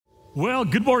Well,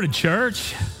 good morning,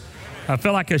 church. I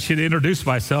feel like I should introduce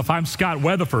myself. I'm Scott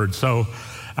Weatherford. So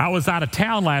I was out of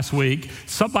town last week.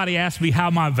 Somebody asked me how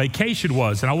my vacation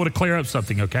was, and I want to clear up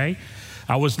something, okay?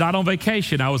 I was not on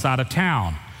vacation. I was out of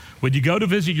town. When you go to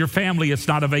visit your family, it's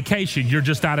not a vacation. You're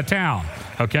just out of town,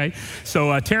 okay?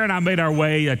 So Tara and I made our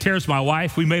way, Tara's my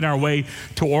wife, we made our way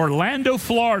to Orlando,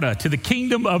 Florida, to the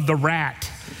kingdom of the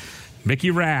rat,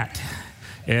 Mickey Rat.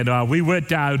 And we went,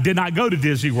 did not go to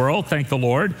Disney World, thank the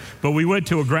Lord, but we went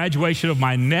to a graduation of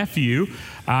my nephew.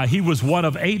 He was one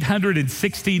of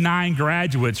 869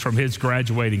 graduates from his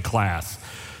graduating class.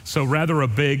 So rather a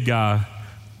big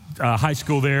high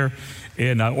school there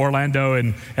in Orlando,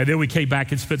 and then we came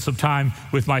back and spent some time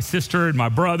with my sister and my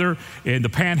brother in the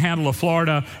panhandle of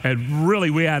Florida, and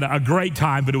really we had a great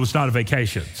time, but it was not a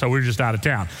vacation, so we were just out of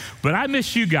town. But I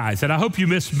miss you guys, and I hope you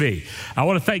miss me. I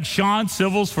want to thank Sean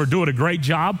Civils for doing a great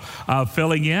job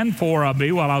filling in for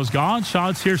me while I was gone.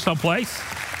 Sean's here someplace.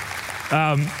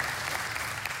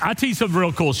 I'll tell you something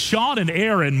real cool. Sean and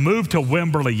Aaron moved to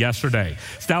Wimberley yesterday.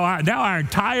 So now our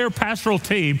entire pastoral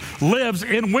team lives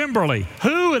in Wimberley.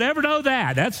 Who would ever know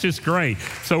that? That's just great.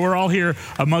 So we're all here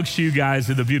amongst you guys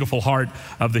in the beautiful heart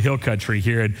of the hill country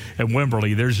here in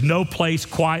Wimberley. There's no place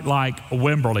quite like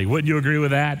Wimberley. Wouldn't you agree with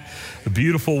that? The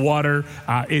beautiful water.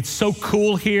 It's so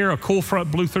cool here. A cool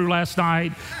front blew through last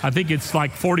night. I think it's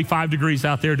like 45 degrees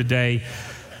out there today.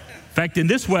 In fact, in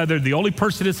this weather, the only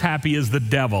person that's happy is the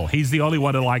devil. He's the only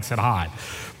one that likes it hot.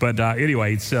 But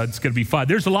anyway, it's going to be fun.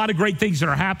 There's a lot of great things that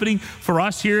are happening for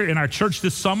us here in our church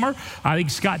this summer. I think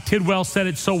Scott Tidwell said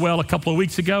it so well a couple of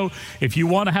weeks ago. If you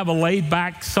want to have a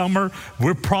laid-back summer,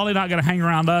 we're probably not going to hang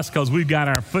around us because we've got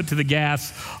our foot to the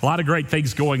gas. A lot of great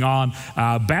things going on.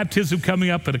 Baptism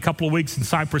coming up in a couple of weeks in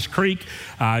Cypress Creek,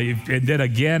 and then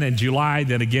again in July,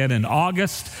 then again in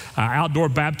August. Outdoor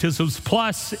baptisms.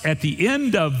 Plus, at the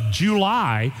end of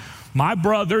July, my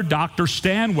brother, Dr.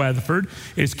 Stan Weatherford,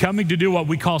 is coming to do what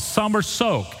we call Summer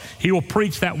Soak. He will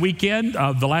preach that weekend,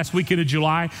 the last weekend of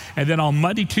July, and then on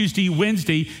Monday, Tuesday,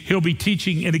 Wednesday, he'll be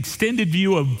teaching an extended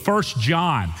view of 1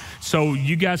 John. So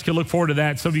you guys can look forward to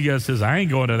that. Some of you guys says, I ain't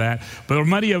going to that, but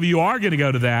many of you are going to go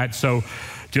to that. So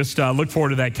just look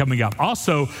forward to that coming up.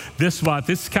 Also, this month,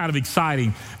 this is kind of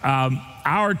exciting.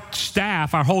 Our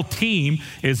staff, our whole team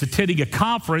is attending a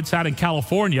conference out in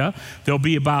California. There'll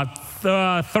be about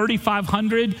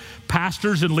 3,500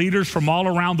 pastors and leaders from all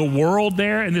around the world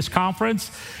there in this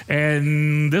conference.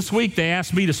 And this week they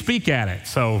asked me to speak at it.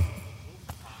 So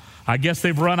I guess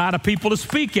they've run out of people to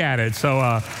speak at it.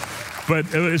 So, but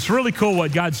it's really cool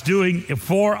what God's doing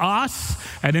for us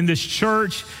and in this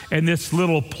church and this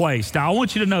little place. Now, I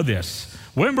want you to know this.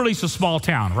 Wimberley's a small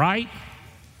town, right?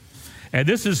 And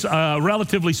this is a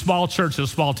relatively small church in a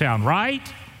small town, right?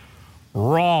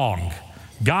 Wrong.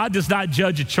 God does not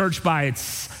judge a church by its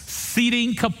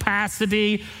seating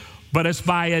capacity, but it's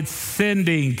by its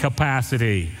sending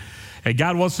capacity. And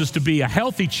God wants us to be a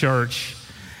healthy church,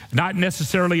 not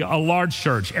necessarily a large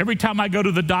church. Every time I go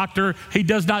to the doctor, he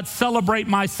does not celebrate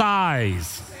my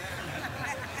size.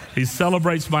 He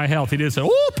celebrates my health. He didn't say,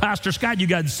 oh, Pastor Scott, you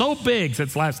got so big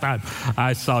since last time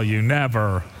I saw you.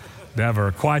 Never.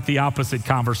 Quite the opposite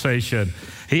conversation.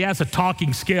 He has a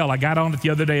talking scale. I got on it the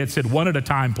other day. It said, 1 at a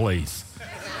time, please.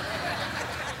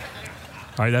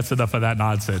 All right, that's enough of that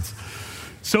nonsense.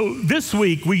 So this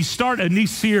week, we start a new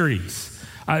series.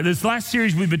 This last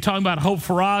series, we've been talking about hope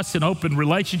for us and hope in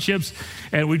relationships.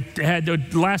 And we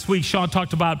had, last week, Sean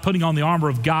talked about putting on the armor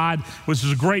of God, which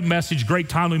is a great message, great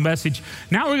timely message.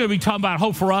 Now we're going to be talking about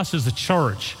hope for us as a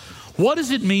church. What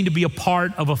does it mean to be a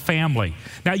part of a family?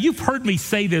 Now, you've heard me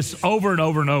say this over and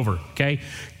over and over, okay?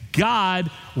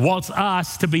 God wants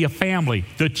us to be a family.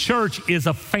 The church is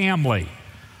a family.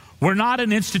 We're not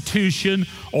an institution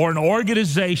or an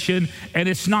organization, and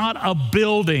it's not a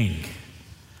building.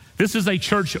 This is a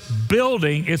church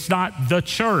building. It's not the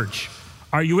church.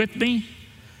 Are you with me?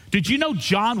 Did you know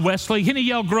John Wesley? Any of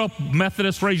y'all grew up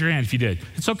Methodist? Raise your hand if you did.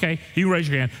 It's okay. You can raise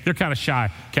your hand. They're kind of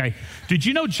shy, okay? Did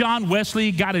you know John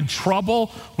Wesley got in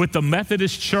trouble with the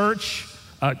Methodist church?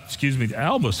 I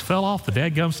almost fell off the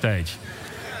dadgum stage.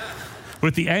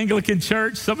 With the Anglican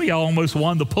church, some of y'all almost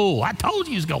won the pool. I told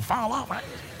you he was going to fall off. I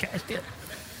cashed it.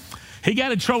 He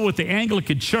got in trouble with the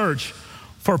Anglican church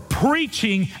for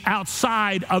preaching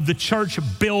outside of the church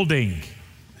building.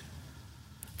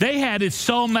 They had it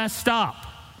so messed up.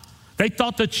 They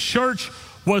thought the church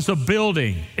was a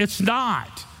building. It's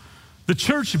not. The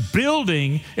church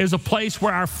building is a place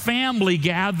where our family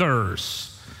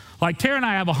gathers. Like Tara and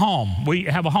I have a home. We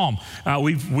have a home.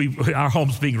 Our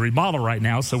home's being remodeled right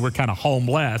now, so we're kind of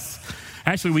homeless.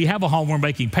 Actually, we have a home we're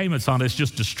making payments on. It's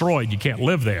just destroyed. You can't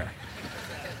live there.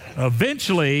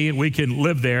 Eventually, we can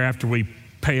live there after we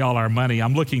pay all our money.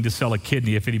 I'm looking to sell a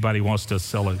kidney if anybody wants to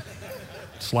sell a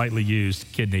slightly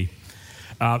used kidney.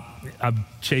 I'm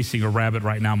chasing a rabbit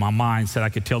right now. My mind said I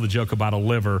could tell the joke about a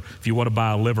liver. If you want to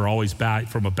buy a liver, always buy it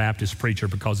from a Baptist preacher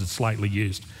because it's slightly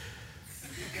used.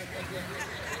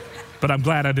 But I'm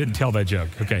glad I didn't tell that joke.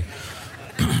 Okay.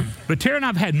 But Tara and I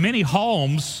have had many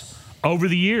homes over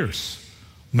the years.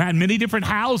 We've had many different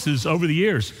houses over the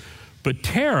years. But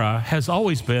Tara has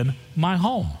always been my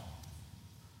home.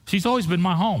 She's always been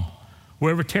my home.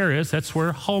 Wherever Tara is, that's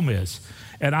where home is.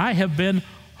 And I have been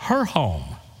her home.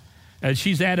 And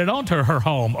she's added on to her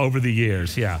home over the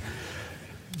years. Yeah.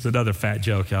 It's another fat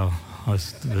joke. I'll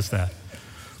miss that.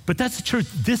 But that's the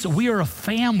truth. We are a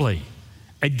family.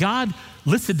 And God,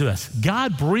 listen to us.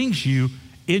 God brings you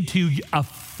into a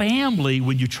family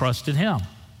when you trust in Him.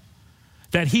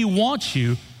 That He wants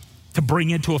you to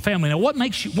bring into a family. Now, what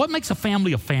makes a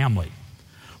family a family?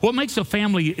 What makes a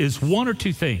family is one or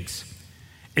two things.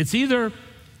 It's either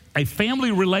a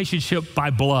family relationship by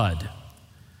blood,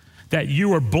 that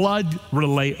you are blood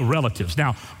relatives.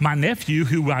 Now, my nephew,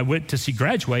 who I went to see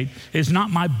graduate, is not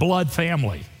my blood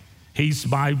family. He's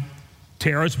my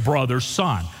Tara's brother's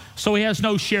son. So he has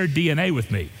no shared DNA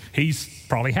with me. He's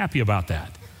probably happy about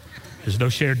that. There's no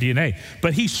shared DNA.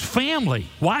 But he's family.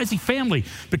 Why is he family?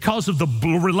 Because of the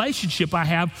relationship I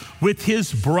have with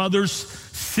his brother's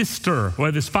sister,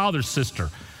 with his father's sister.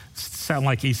 Sound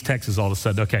like East Texas all of a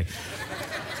sudden. Okay.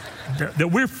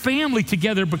 That we're family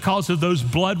together because of those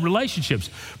blood relationships.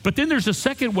 But then there's a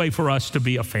second way for us to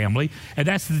be a family, and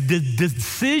that's the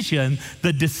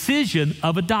decision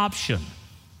of adoption.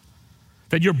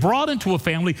 That you're brought into a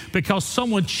family because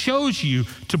someone chose you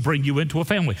to bring you into a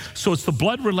family. So it's the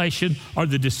blood relation or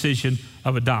the decision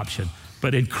of adoption.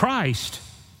 But in Christ,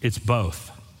 it's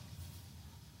both.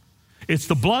 It's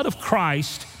the blood of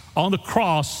Christ on the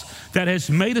cross that has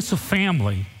made us a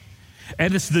family.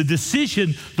 And it's the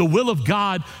decision, the will of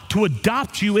God to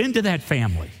adopt you into that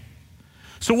family.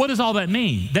 So what does all that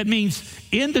mean? That means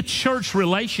in the church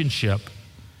relationship,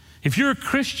 if you're a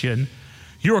Christian,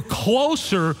 you're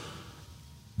closer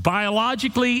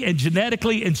biologically and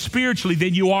genetically and spiritually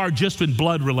than you are just in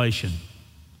blood relation.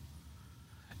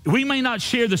 We may not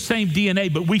share the same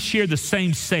DNA, but we share the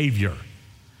same Savior.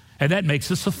 And that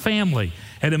makes us a family.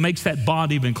 And it makes that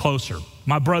bond even closer.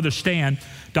 My brother Stan,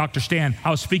 Dr. Stan, I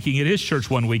was speaking at his church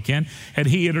one weekend, and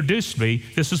he introduced me.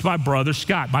 This is my brother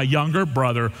Scott, my younger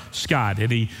brother Scott.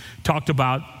 And he talked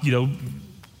about,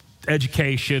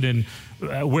 education and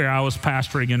where I was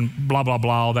pastoring and blah, blah,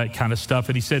 blah, all that kind of stuff.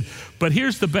 And he said, but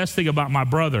here's the best thing about my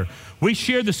brother. We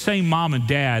share the same mom and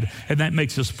dad, and that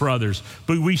makes us brothers.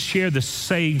 But we share the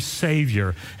same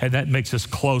Savior, and that makes us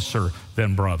closer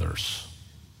than brothers.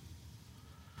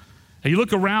 And you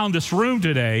look around this room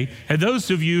today, and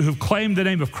those of you who've claimed the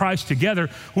name of Christ together,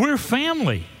 we're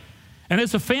family. And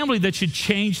it's a family that should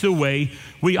change the way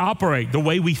we operate, the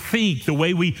way we think, the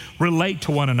way we relate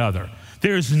to one another.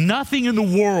 There is nothing in the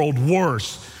world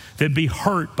worse than be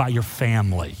hurt by your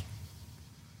family.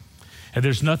 And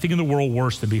there's nothing in the world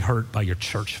worse than be hurt by your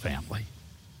church family.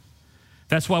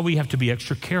 That's why we have to be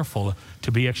extra careful,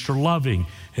 to be extra loving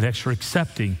and extra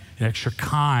accepting and extra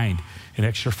kind and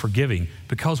extra forgiving,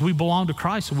 because we belong to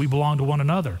Christ and we belong to one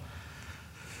another.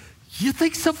 You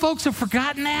think some folks have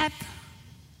forgotten that?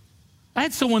 I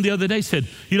had someone the other day said,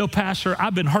 Pastor,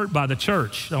 I've been hurt by the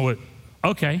church. I went,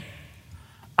 okay.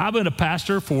 I've been a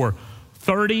pastor for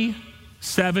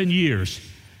 37 years.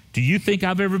 Do you think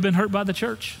I've ever been hurt by the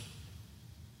church?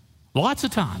 Lots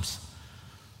of times.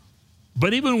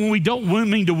 But even when we don't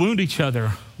mean to wound each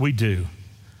other, we do.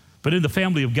 But in the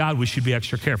family of God, we should be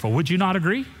extra careful. Would you not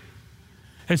agree?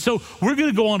 And so we're going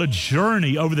to go on a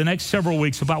journey over the next several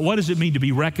weeks about what does it mean to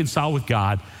be reconciled with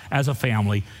God as a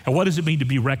family, and what does it mean to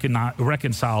be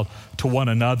reconciled to one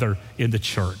another in the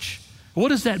church. What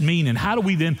does that mean, and how do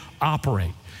we then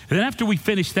operate? And then after we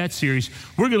finish that series,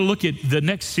 we're going to look at the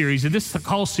next series, and this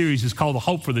whole series is called The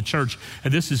Hope for the Church,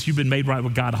 and this is You've Been Made Right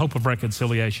with God, Hope of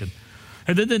Reconciliation.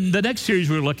 And then the next series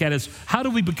we're going to look at is how do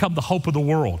we become the hope of the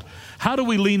world? How do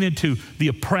we lean into the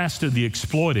oppressed and the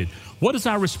exploited? What is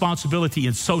our responsibility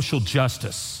in social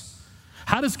justice?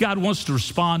 How does God want us to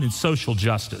respond in social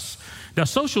justice? Now,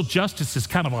 social justice is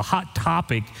kind of a hot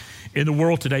topic in the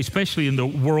world today, especially in the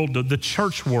world, the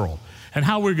church world, and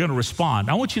how we're going to respond.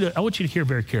 I want you to hear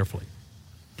very carefully.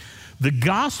 The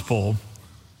gospel,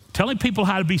 telling people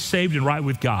how to be saved and right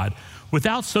with God,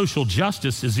 without social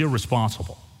justice is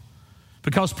irresponsible.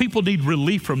 Because people need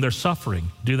relief from their suffering,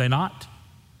 do they not?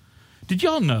 Did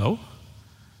y'all know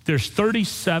there's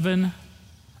 27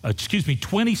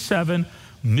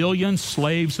 million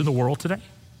slaves in the world today?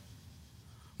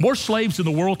 More slaves in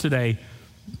the world today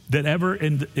than ever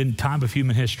in time of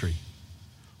human history.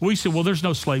 We say, well, there's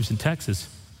no slaves in Texas.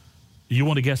 You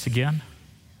want to guess again?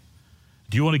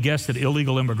 Do you want to guess that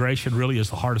illegal immigration really is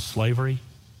the heart of slavery?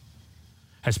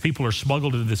 As people are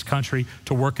smuggled into this country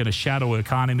to work in a shadow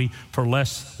economy for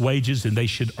less wages than they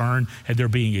should earn, and they're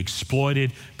being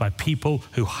exploited by people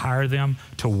who hire them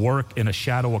to work in a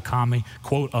shadow economy,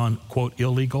 quote unquote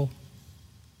illegal.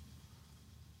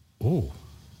 Oh.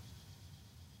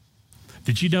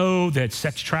 Did you know that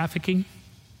sex trafficking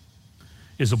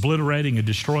is obliterating and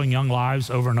destroying young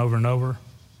lives over and over and over?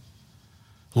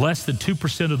 Less than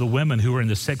 2% of the women who are in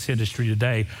the sex industry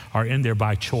today are in there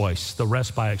by choice, the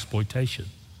rest by exploitation.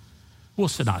 Well,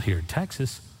 it's not here in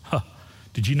Texas.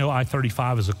 Did you know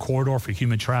I-35 is a corridor for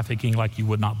human trafficking like you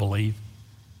would not believe?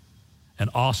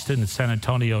 And Austin and San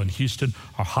Antonio and Houston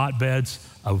are hotbeds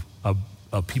of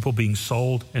people being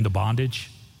sold into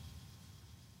bondage.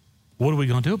 What are we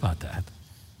going to do about that?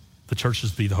 The church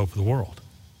is to be the hope of the world.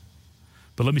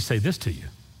 But let me say this to you.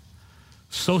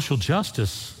 Social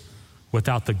justice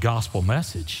without the gospel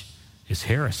message is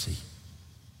heresy.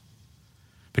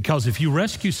 Because if you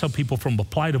rescue some people from the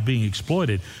plight of being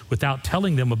exploited without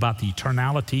telling them about the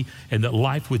eternality and the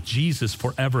life with Jesus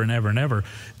forever and ever and ever,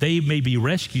 they may be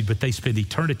rescued, but they spend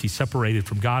eternity separated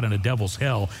from God in a devil's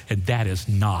hell, and that is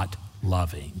not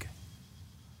loving.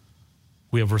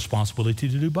 We have a responsibility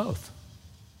to do both.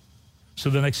 So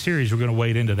the next series, we're going to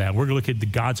wade into that. We're going to look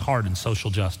at God's heart in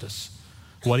social justice,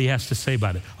 what he has to say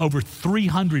about it. Over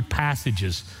 300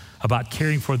 passages about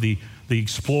caring for the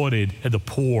exploited and the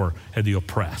poor and the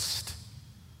oppressed.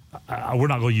 We're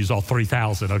not going to use all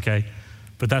 3,000, okay?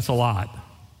 But that's a lot.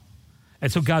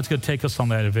 And so God's going to take us on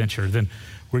that adventure. Then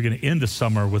we're going to end the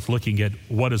summer with looking at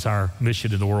what is our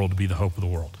mission in the world to be the hope of the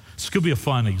world. It's going to be a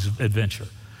fun adventure.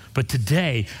 But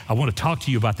today, I want to talk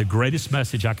to you about the greatest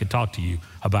message I could talk to you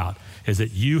about, is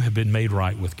that you have been made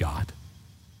right with God.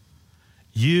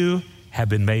 You have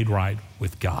been made right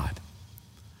with God.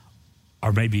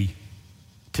 Or maybe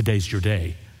today's your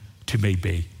day to be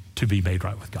made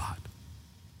right with God.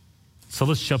 So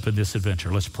let's jump in this adventure.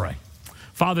 Let's pray.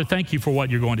 Father, thank you for what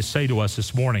you're going to say to us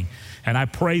this morning. And I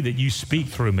pray that you speak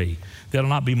through me. That'll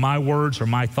not be my words or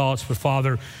my thoughts, but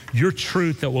Father, your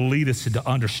truth that will lead us into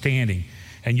understanding,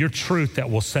 and your truth that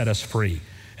will set us free.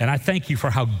 And I thank you for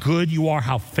how good you are,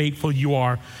 how faithful you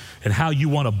are, and how you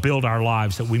want to build our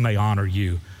lives that we may honor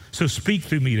you. So speak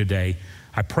through me today.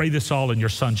 I pray this all in your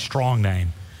son's strong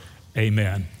name.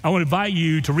 Amen. I want to invite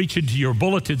you to reach into your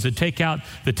bulletins and take out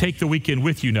the Take the Weekend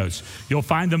With You notes. You'll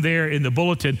find them there in the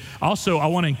bulletin. Also, I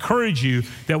want to encourage you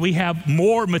that we have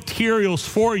more materials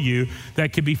for you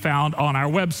that can be found on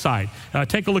our website.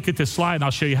 Take a look at this slide and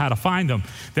I'll show you how to find them.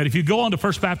 That if you go on to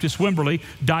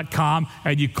firstbaptistwimberley.com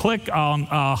and you click on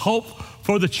Hope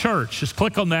for the Church, just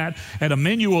click on that and a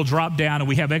menu will drop down, and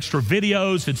we have extra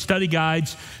videos and study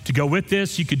guides to go with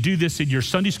this. You could do this in your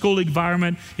Sunday school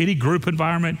environment, any group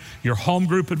environment, your home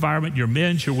group environment, your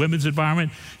men's, your women's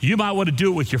environment. You might want to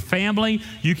do it with your family.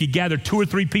 You could gather 2 or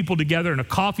 3 people together in a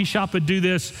coffee shop and do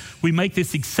this. We make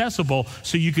this accessible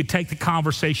so you could take the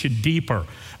conversation deeper.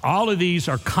 All of these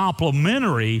are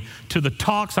complementary to the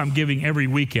talks I'm giving every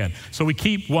weekend. So we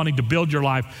keep wanting to build your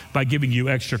life by giving you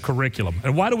extra curriculum.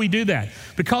 And why do we do that?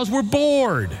 Because we're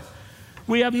bored.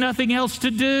 We have nothing else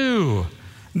to do.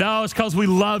 No, it's because we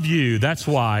love you. That's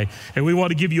why. And we want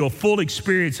to give you a full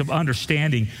experience of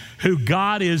understanding who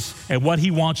God is and what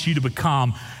he wants you to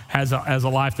become as a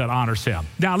life that honors him.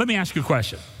 Now, let me ask you a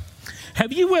question.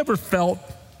 Have you ever felt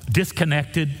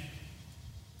disconnected?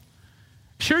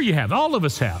 Sure you have. All of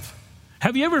us have.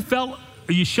 Have you ever felt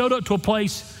you showed up to a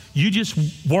place you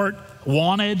just weren't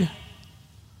wanted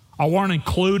or weren't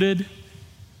included?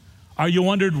 Or you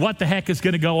wondered what the heck is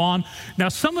going to go on? Now,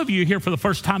 some of you are here for the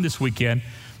first time this weekend,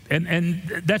 and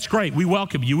that's great. We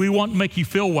welcome you. We want to make you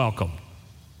feel welcome.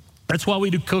 That's why we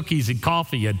do cookies and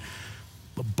coffee and,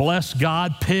 bless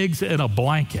God, pigs in a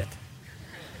blanket.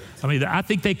 I mean, I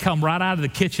think they come right out of the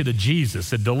kitchen of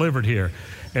Jesus and delivered here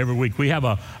every week. We have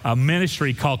a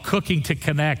ministry called Cooking to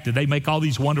Connect, and they make all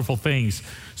these wonderful things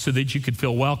so that you can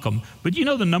feel welcome. But you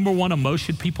know the number one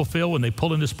emotion people feel when they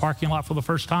pull in this parking lot for the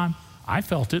first time? I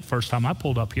felt it first time I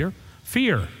pulled up here.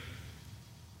 Fear.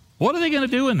 What are they going to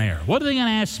do in there? What are they going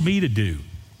to ask me to do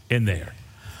in there?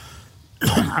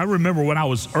 I remember when I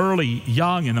was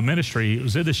young in the ministry, it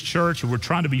was in this church, and we're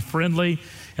trying to be friendly,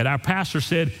 and our pastor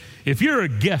said, if you're a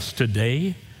guest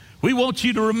today, we want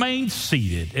you to remain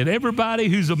seated, and everybody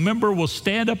who's a member will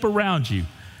stand up around you.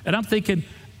 And I'm thinking,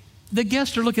 the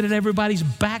guests are looking at everybody's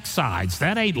backsides.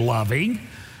 That ain't loving,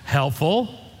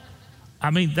 helpful. I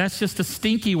mean, that's just a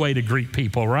stinky way to greet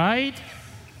people, right?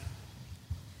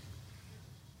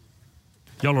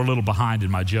 Y'all are a little behind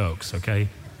in my jokes, okay?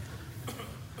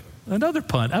 Another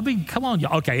pun. I mean, come on,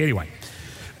 y'all. Okay, anyway.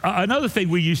 Another thing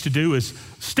we used to do is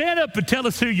stand up and tell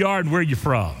us who you are and where you're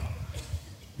from.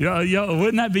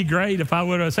 Wouldn't that be great if I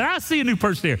would have said, I see a new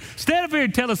person here. Stand up here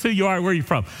and tell us who you are and where you're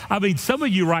from. I mean, some of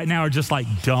you right now are just like,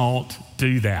 don't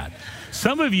do that.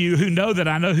 Some of you who know that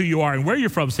I know who you are and where you're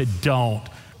from said, don't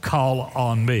call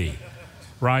on me.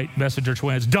 Right? Messenger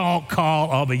twins, don't call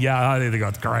on me. Yeah, I think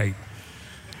that's great.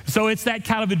 So it's that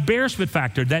kind of embarrassment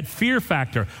factor, that fear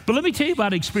factor. But let me tell you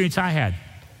about an experience I had.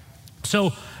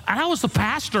 So I was the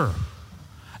pastor.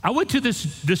 I went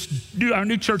to our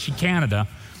new church in Canada,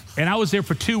 and I was there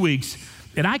for 2 weeks,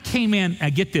 and I came in,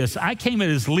 and get this, I came in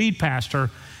as lead pastor,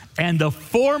 and the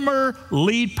former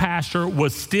lead pastor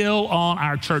was still on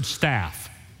our church staff.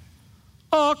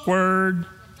 Awkward.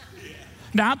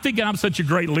 Now, I'm thinking I'm such a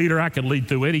great leader, I can lead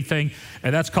through anything,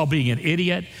 and that's called being an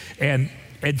idiot.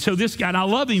 And so this guy, and I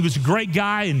love him, he was a great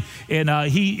guy, and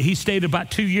he stayed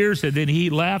about 2 years, and then he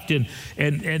left, but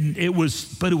it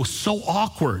was so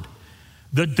awkward.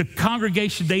 The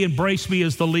congregation, they embraced me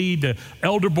as the lead. The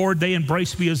elder board, they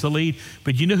embraced me as the lead.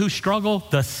 But you know who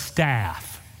struggled? The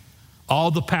staff.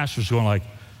 All the pastors going like,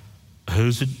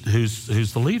 who's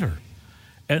the leader?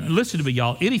 And listen to me,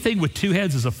 y'all. Anything with two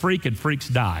heads is a freak, and freaks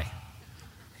die.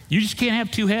 You just can't have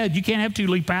two heads. You can't have two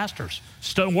lead pastors. It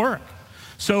just doesn't work.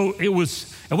 So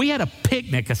and we had a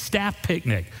picnic, a staff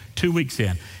picnic, 2 weeks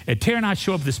in. And Tara and I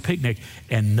show up at this picnic,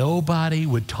 and nobody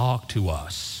would talk to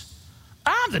us.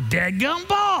 I'm the dadgum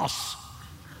boss.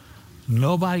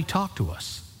 Nobody talked to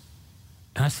us.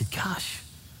 And I said, gosh,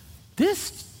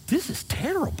 this is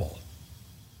terrible.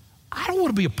 I don't want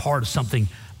to be a part of something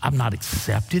I'm not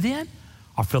accepted in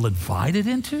or feel invited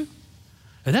into.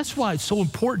 And that's why it's so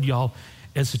important, y'all,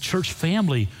 as a church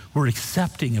family, we're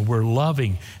accepting and we're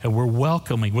loving and we're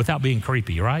welcoming without being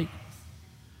creepy, right?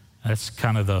 That's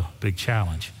kind of the big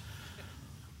challenge.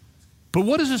 But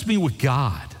what does this mean with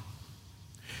God?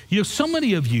 You know, so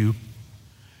many of you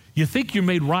think you're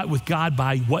made right with God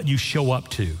by what you show up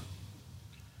to.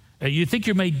 And you think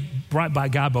you're made right by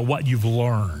God by what you've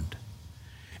learned.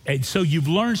 And so you've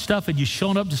learned stuff and you've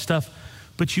shown up to stuff,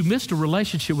 but you missed a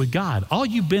relationship with God. All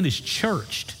you've been is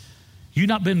churched. You've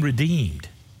not been redeemed.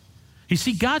 You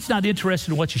see, God's not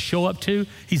interested in what you show up to.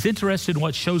 He's interested in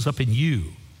what shows up in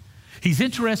you. He's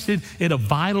interested in a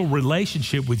vital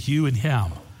relationship with you and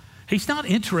him. He's not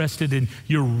interested in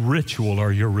your ritual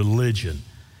or your religion.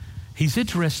 He's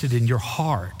interested in your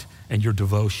heart and your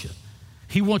devotion.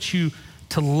 He wants you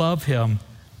to love him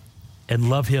and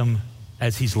love him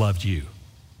as he's loved you.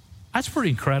 That's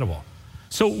pretty incredible.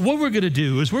 So what we're going to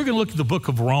do is we're going to look at the book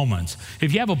of Romans.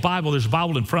 If you have a Bible, there's a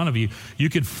Bible in front of you. You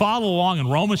can follow along in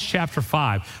Romans chapter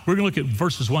 5. We're going to look at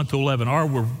verses 1 through 11, or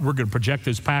we're going to project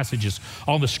those passages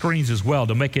on the screens as well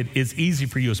to make it as easy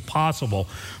for you as possible.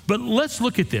 But let's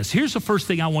look at this. Here's the first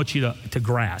thing I want you to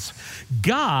grasp.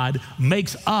 God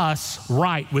makes us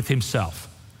right with himself.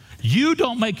 You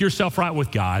don't make yourself right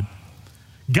with God.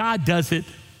 God does it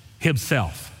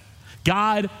himself.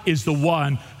 God is the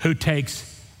one who takes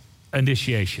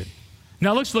initiation.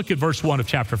 Now let's look at verse 1 of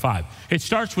chapter 5. It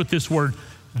starts with this word,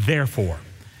 therefore.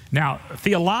 Now,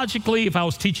 theologically, if I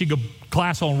was teaching a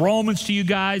class on Romans to you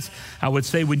guys, I would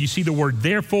say when you see the word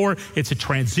therefore, it's a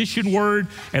transition word.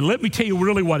 And let me tell you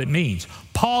really what it means.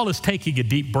 Paul is taking a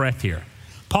deep breath here.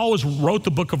 Paul wrote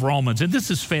the book of Romans, and this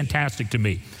is fantastic to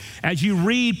me. As you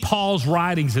read Paul's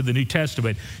writings in the New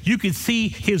Testament, you can see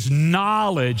his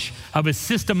knowledge of his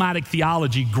systematic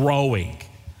theology growing.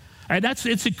 And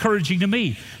it's encouraging to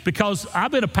me because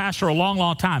I've been a pastor a long,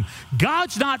 long time.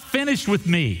 God's not finished with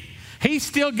me. He's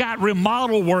still got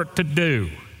remodel work to do.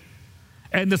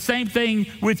 And the same thing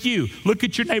with you. Look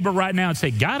at your neighbor right now and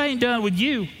say, God ain't done with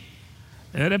you.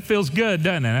 And that feels good,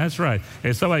 doesn't it? That's right.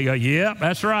 And somebody go, yeah,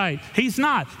 that's right. He's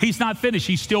not. He's not finished.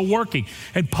 He's still working.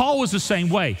 And Paul was the same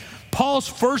way. Paul's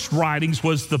first writings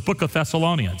was the book of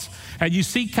Thessalonians. And you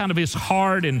see kind of his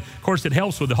heart, and of course it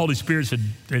helps with the Holy Spirit's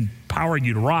empowering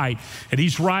you to write. And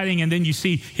he's writing, and then you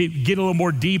see he get a little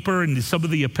more deeper into some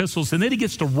of the epistles. And then he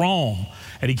gets to Rome,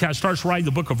 and he kind of starts writing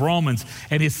the book of Romans.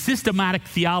 And his systematic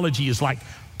theology is like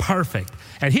perfect.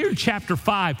 And here in chapter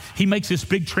 5, he makes this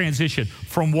big transition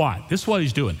from what? This is what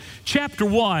he's doing. Chapter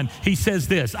 1, he says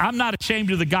this, I'm not ashamed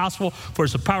of the gospel, for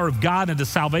it's the power of God unto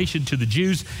salvation to the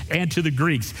Jews and to the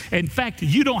Greeks. In fact,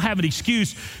 you don't have an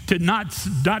excuse to not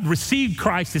receive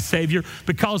Christ as Savior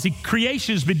because the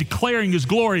creation has been declaring his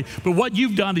glory. But what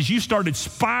you've done is you started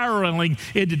spiraling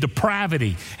into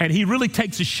depravity. And he really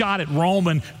takes a shot at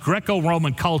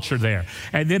Greco-Roman culture there.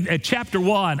 And then at chapter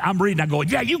 1, I'm reading, I go,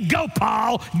 yeah, you go,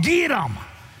 Paul, get them.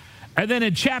 And then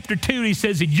in chapter 2, he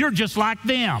says, you're just like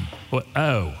them. Well,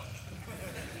 oh.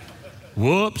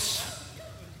 Whoops.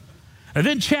 And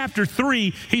then chapter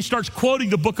 3, he starts quoting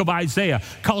the book of Isaiah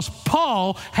because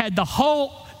Paul had the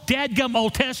whole dadgum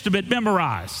Old Testament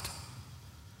memorized.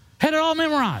 Had it all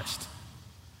memorized.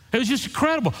 It was just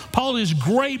incredible. Paul has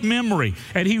great memory,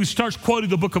 and he starts quoting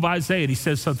the book of Isaiah, and he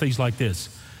says some things like this.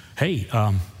 Hey,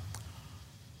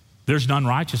 there's none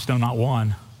righteous, no, not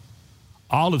one.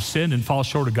 All have sinned and fall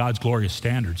short of God's glorious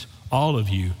standards. All of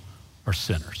you are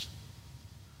sinners.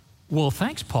 Well,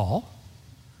 thanks, Paul.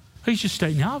 He's just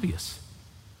stating the obvious.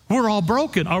 We're all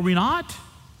broken, are we not?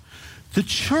 The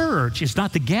church is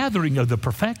not the gathering of the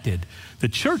perfected. The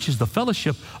church is the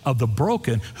fellowship of the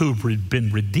broken who've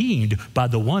been redeemed by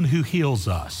the one who heals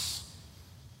us.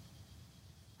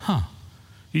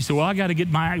 You say, well, I got to get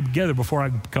my act together before I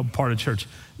become part of church.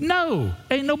 No,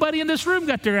 ain't nobody in this room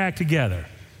got their act together.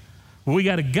 Well, we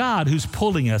got a God who's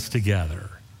pulling us together.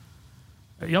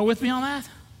 Are y'all with me on that?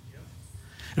 Yep.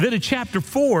 And then in chapter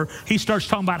 4, he starts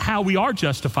talking about how we are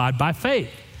justified by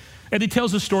faith. And he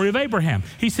tells the story of Abraham.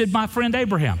 He said, my friend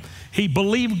Abraham, he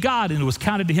believed God and it was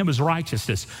counted to him as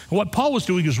righteousness. And what Paul was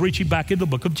doing is reaching back in the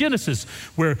book of Genesis,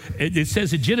 where it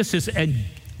says in Genesis, and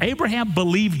Abraham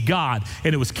believed God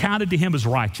and it was counted to him as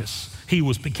righteous. He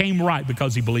became right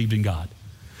because he believed in God.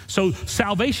 So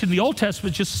salvation in the Old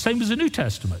Testament is just the same as the New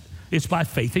Testament. It's by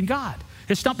faith in God.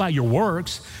 It's not by your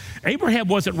works. Abraham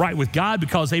wasn't right with God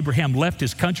because Abraham left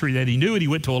his country that he knew and he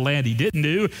went to a land he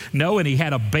didn't know and he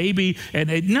had a baby.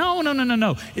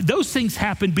 No. Those things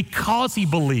happened because he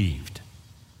believed.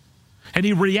 And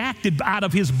he reacted out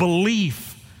of his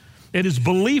belief. And his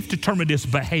belief determined his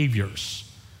behaviors.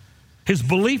 His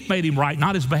belief made him right,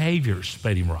 not his behaviors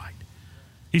made him right.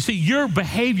 You see, your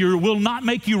behavior will not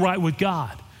make you right with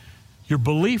God. Your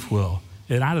belief will,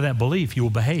 and out of that belief, you will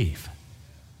behave.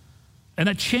 And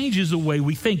that changes the way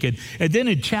we think. And then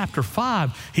in chapter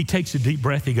 5, he takes a deep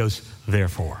breath. He goes,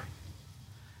 therefore.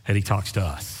 And he talks to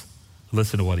us.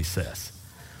 Listen to what he says.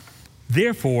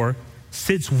 Therefore,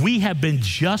 since we have been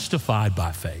justified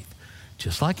by faith,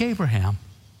 just like Abraham,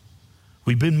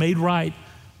 we've been made right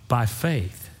by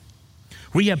faith.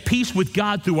 We have peace with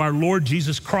God through our Lord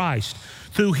Jesus Christ.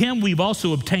 Through him, we've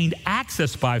also obtained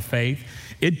access by faith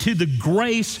into the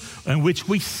grace in which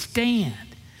we stand.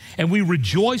 And we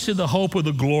rejoice in the hope of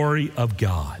the glory of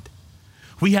God.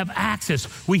 We have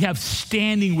access. We have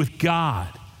standing with God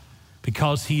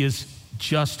because he has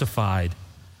justified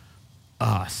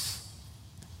us.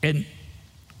 And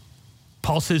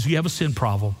Paul says you have a sin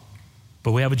problem,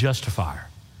 but we have a justifier.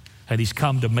 And he's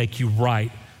come to make you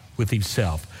right with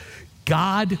himself.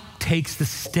 God takes the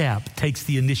step, takes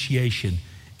the initiation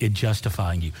in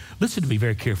justifying you. Listen to me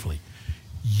very carefully.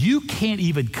 You can't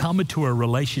even come into a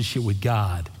relationship with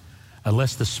God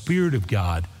unless the Spirit of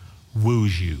God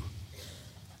woos you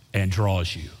and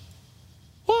draws you.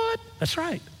 What? That's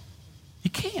right. You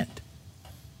can't.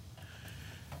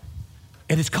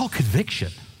 And it's called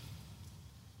conviction.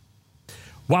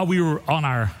 While we were on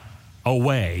our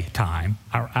away time,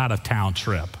 our out-of-town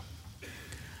trip,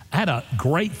 I had a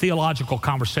great theological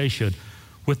conversation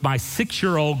with my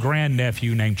 6-year-old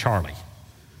grandnephew named Charlie.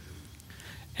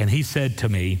 And he said to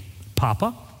me,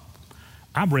 Papa,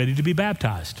 I'm ready to be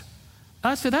baptized.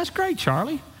 I said, that's great,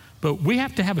 Charlie, but we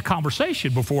have to have a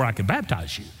conversation before I can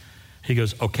baptize you. He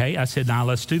goes, okay. I said, now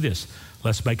let's do this.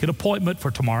 Let's make an appointment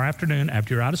for tomorrow afternoon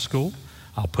after you're out of school.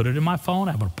 I'll put it in my phone.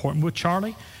 I have an appointment with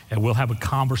Charlie, and we'll have a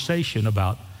conversation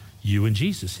about you and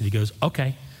Jesus. And he goes,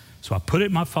 okay. So I put it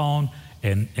in my phone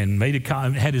and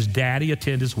had his daddy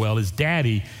attend as well. His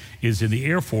daddy is in the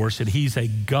Air Force, and he's a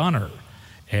gunner.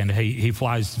 And he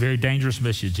flies very dangerous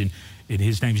missions, and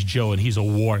his name's Joe, and he's a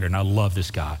warrior, and I love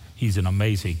this guy. He's an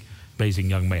amazing,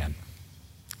 amazing young man.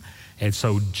 And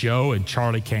so Joe and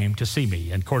Charlie came to see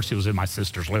me, and of course it was in my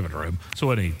sister's living room, so it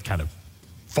wasn't any kind of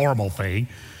formal thing.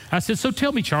 I said, so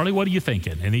tell me, Charlie, what are you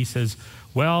thinking? And he says,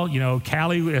 well, you know,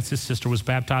 Callie, that's his sister, was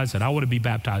baptized, and I want to be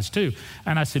baptized too.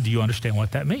 And I said, do you understand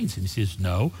what that means? And he says,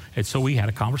 no. And so we had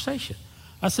a conversation.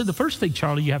 I said, the first thing,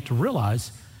 Charlie, you have to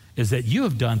realize is that you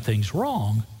have done things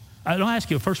wrong. I don't ask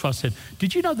you, first of all, I said,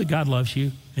 did you know that God loves you?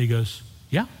 And he goes,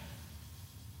 yeah.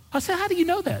 I said, how do you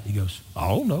know that? He goes, I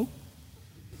don't know.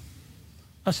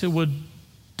 I said, well,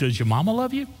 does your mama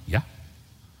love you? Yeah.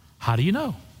 How do you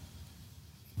know?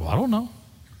 Well, I don't know.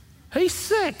 He's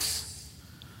 6.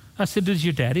 I said, does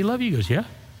your daddy love you? He goes, yeah.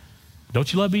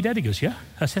 Don't you love me, Daddy? He goes, yeah.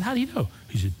 I said, how do you know?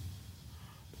 He said,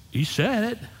 he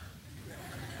said it.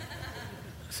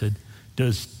 I said,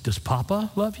 does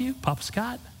Papa love you? Papa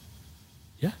Scott?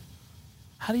 Yeah.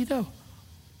 How do you know?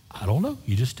 I don't know.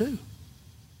 You just do.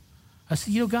 I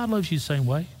said, you know, God loves you the same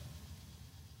way.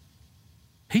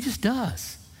 He just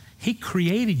does. He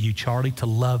created you, Charlie, to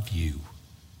love you.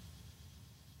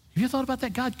 Have you thought about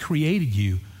that? God created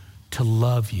you to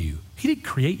love you. He didn't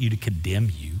create you to condemn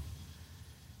you.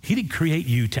 He didn't create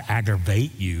you to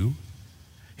aggravate you.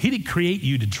 He didn't create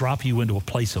you to drop you into a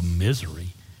place of misery.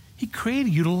 He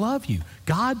created you to love you.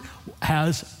 God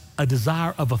has a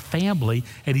desire of a family,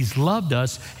 and he's loved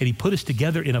us, and he put us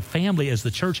together in a family as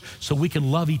the church so we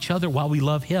can love each other while we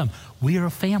love him. We are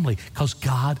a family because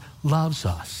God loves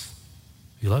us.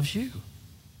 He loves you.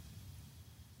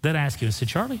 Then I asked him, I said,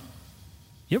 Charlie,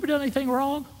 you ever done anything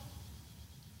wrong?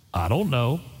 I don't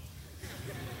know.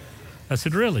 I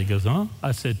said, really? He goes, huh?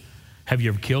 I said, have you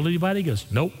ever killed anybody? He goes,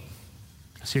 nope.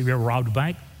 I said, have you ever robbed a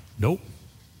bank? Nope.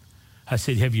 I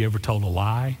said, have you ever told a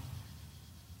lie?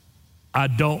 I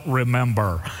don't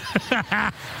remember.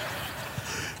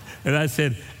 And I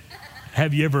said,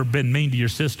 have you ever been mean to your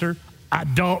sister? I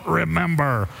don't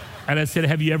remember. And I said,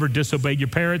 have you ever disobeyed your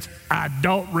parents? I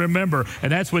don't remember.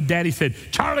 And that's when Daddy said,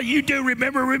 Charlie, you do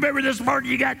remember. Remember this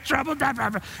morning you got in trouble.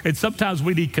 And sometimes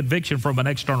we need conviction from an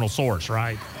external source,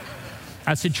 right?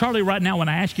 I said, Charlie, right now when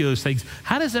I ask you those things,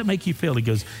 how does that make you feel? He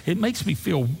goes, it makes me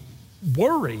feel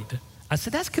worried. I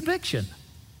said, that's conviction.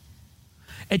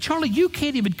 And Charlie, you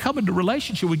can't even come into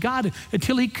relationship with God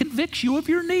until he convicts you of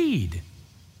your need.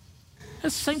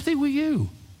 That's the same thing with you.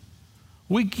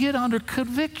 We get under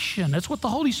conviction. That's what the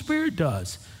Holy Spirit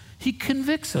does. He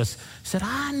convicts us. He said,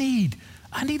 I need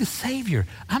a Savior.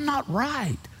 I'm not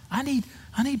right. I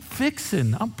need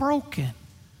fixing. I'm broken.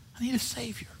 I need a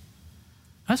Savior.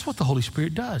 That's what the Holy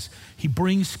Spirit does. He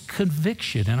brings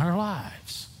conviction in our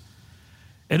lives.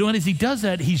 And when he does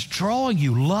that, he's drawing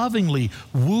you, lovingly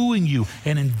wooing you,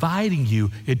 and inviting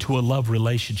you into a love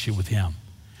relationship with him.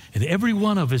 And every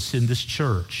one of us in this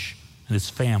church and this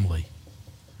family,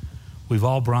 we've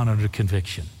all brought under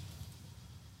conviction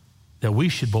that we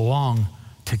should belong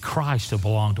to Christ and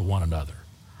belong to one another.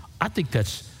 I think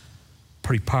that's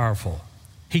pretty powerful.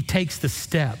 He takes the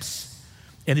steps,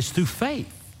 and it's through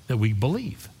faith that we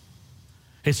believe.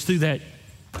 It's through that,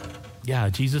 yeah,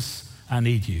 Jesus, I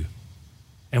need you.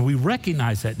 And we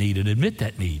recognize that need and admit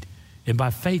that need. And by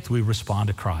faith, we respond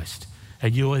to Christ.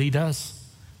 And you know what he does?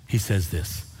 He says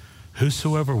this,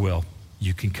 whosoever will,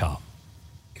 you can come.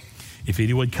 If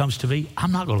anyone comes to me,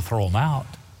 I'm not going to throw them out.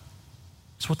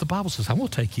 That's what the Bible says. I'm going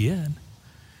to take you in.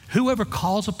 Whoever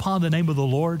calls upon the name of the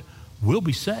Lord will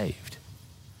be saved.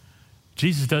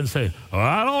 Jesus doesn't say, oh,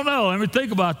 I don't know. Let me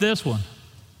think about this one.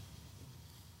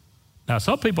 Now,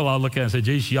 some people I'll look at and say,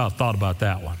 Jesus, y'all thought about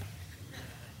that one.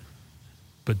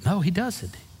 But no, he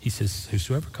doesn't. He says,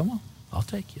 whosoever, come on, I'll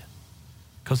take you.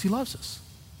 Because he loves us.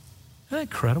 Isn't that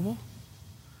incredible?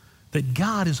 That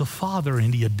God is a father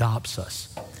and he adopts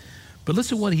us. But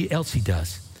listen to what else he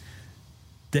does.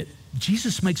 That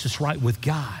Jesus makes us right with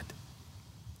God.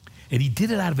 And he did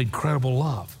it out of incredible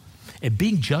love. And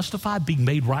being justified, being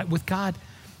made right with God,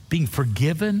 being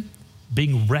forgiven,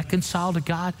 being reconciled to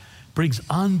God, brings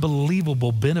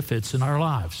unbelievable benefits in our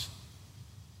lives.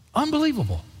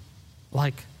 Unbelievable.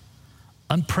 Like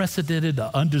unprecedented,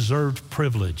 undeserved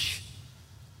privilege.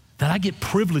 That I get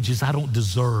privileges I don't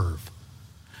deserve.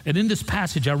 And in this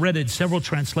passage, I read it in several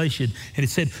translations, and it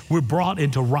said, we're brought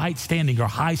into right standing or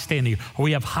high standing, or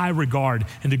we have high regard.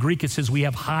 In the Greek, it says we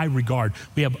have high regard.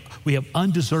 We have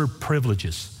undeserved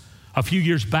privileges. A few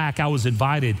years back, I was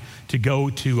invited to go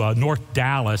to North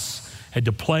Dallas and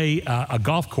to play a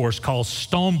golf course called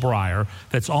Stonebriar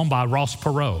that's owned by Ross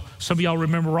Perot. Some of y'all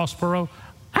remember Ross Perot?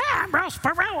 Hi, I'm Ross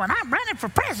Perot, and I'm running for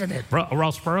president.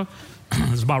 Ross Perot?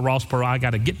 This is about Ross Perot. I got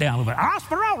to get down a little bit. Ross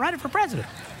Perot running for president.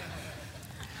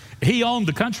 He owned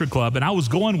the country club, and I was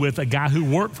going with a guy who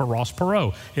worked for Ross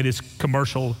Perot in his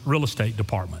commercial real estate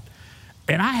department.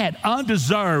 And I had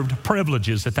undeserved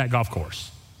privileges at that golf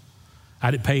course. I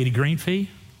didn't pay any green fee.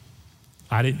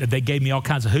 They gave me all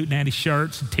kinds of hootenanny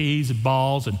shirts and tees and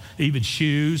balls and even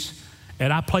shoes.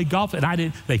 And I played golf,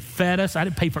 and they fed us. I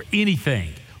didn't pay for anything.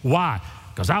 Why?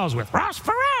 Because I was with Ross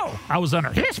Perot. I was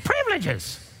under his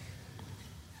privileges.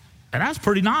 And that's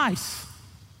pretty nice.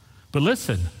 But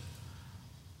listen,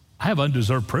 I have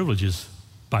undeserved privileges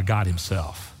by God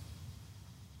himself.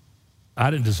 I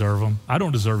didn't deserve them. I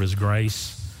don't deserve his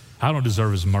grace. I don't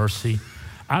deserve his mercy.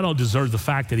 I don't deserve the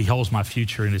fact that he holds my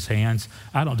future in his hands.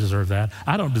 I don't deserve that.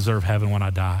 I don't deserve heaven when I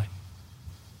die.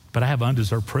 But I have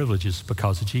undeserved privileges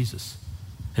because of Jesus.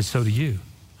 And so do you.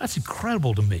 That's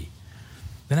incredible to me.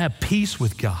 Then I have peace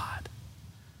with God.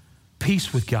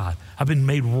 Peace with God. I've been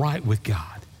made right with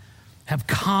God. Have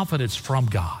confidence from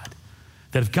God.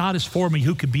 That if God is for me,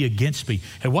 who could be against me?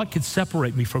 And what could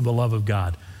separate me from the love of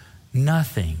God?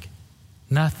 Nothing.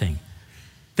 Nothing.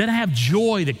 Then I have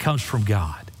joy that comes from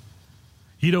God.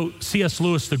 You know, C.S.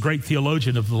 Lewis, the great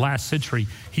theologian of the last century,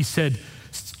 he said,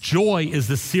 joy is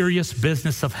the serious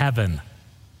business of heaven.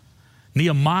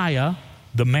 Nehemiah,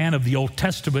 the man of the Old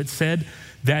Testament, said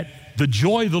that the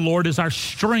joy of the Lord is our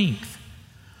strength.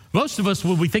 Most of us,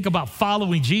 when we think about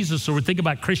following Jesus or we think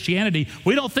about Christianity,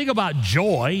 we don't think about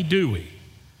joy, do we?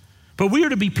 But we are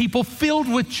to be people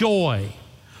filled with joy.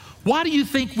 Why do you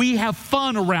think we have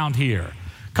fun around here?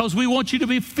 Because we want you to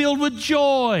be filled with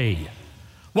joy.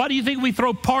 Why do you think we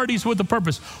throw parties with a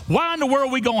purpose? Why in the world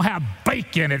are we going to have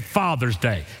bacon at Father's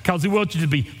Day? Because we want you to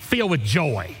be filled with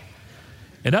joy.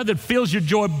 And nothing fills your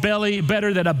joy belly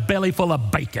better than a belly full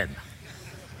of bacon.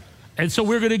 And so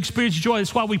we're going to experience joy.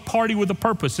 That's why we party with a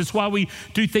purpose. That's why we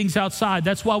do things outside.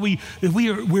 That's why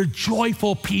we're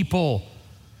joyful people.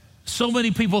 So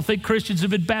many people think Christians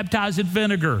have been baptized in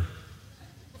vinegar.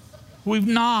 We've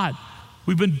not.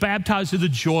 We've been baptized in the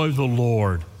joy of the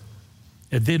Lord.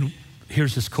 And then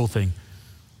here's this cool thing.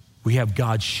 We have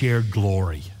God's shared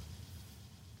glory.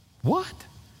 What?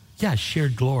 Yeah,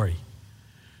 shared glory.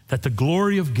 That the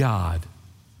glory of God,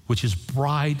 which is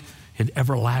bright and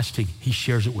everlasting, he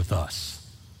shares it with us.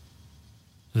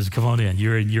 Come on in.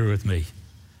 You're with me.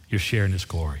 You're sharing this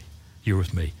glory. You're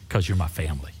with me because you're my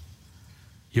family.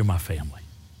 You're my family.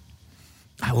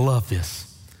 I love this.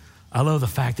 I love the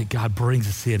fact that God brings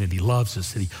us in and he loves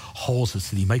us and he holds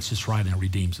us and he makes us right and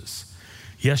redeems us.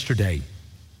 Yesterday,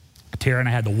 Tara and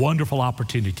I had the wonderful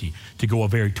opportunity to go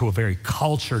to a very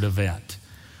cultured event.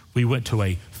 We went to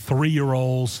a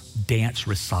 3-year-old's dance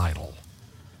recital.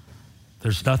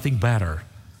 There's nothing better.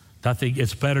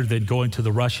 It's better than going to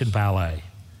the Russian ballet.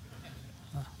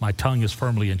 My tongue is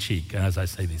firmly in cheek as I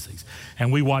say these things.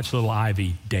 And we watched little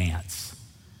Ivy dance.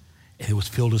 And it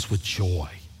filled us with joy.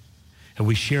 And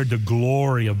we shared the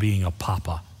glory of being a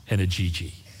Papa and a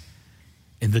Gigi.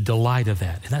 And the delight of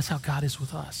that. And that's how God is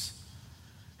with us.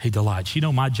 He delights. You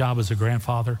know, my job as a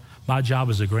grandfather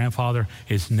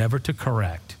is never to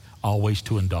correct, always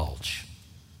to indulge.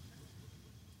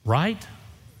 Right?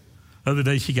 The other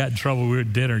day she got in trouble. We were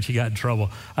at dinner and she got in trouble.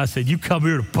 I said, you come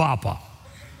here to Papa.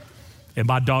 And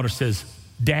my daughter says,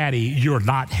 Daddy, you're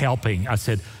not helping. I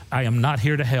said, I am not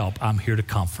here to help. I'm here to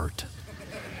comfort.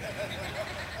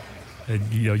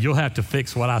 And you'll have to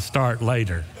fix what I start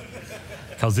later.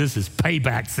 Because this is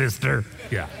payback, sister.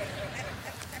 Yeah.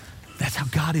 That's how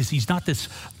God is. He's not this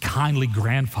kindly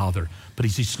grandfather, but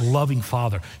he's this loving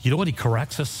father. You know what? He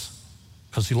corrects us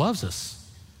because he loves us.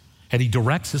 And he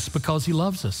directs us because he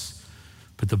loves us.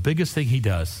 But the biggest thing he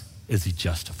does is he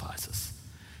justifies us.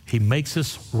 He makes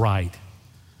us right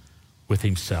with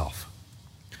himself.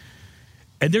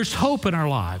 And there's hope in our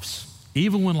lives,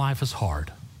 even when life is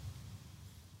hard.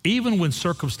 Even when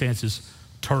circumstances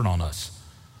turn on us.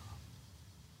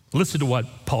 Listen to what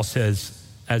Paul says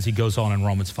as he goes on in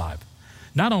Romans 5.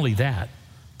 Not only that,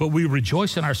 but we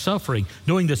rejoice in our suffering,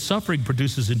 knowing that suffering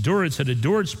produces endurance, and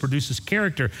endurance produces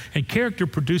character, and character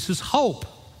produces hope.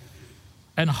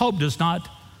 And hope does not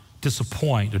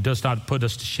disappoint or does not put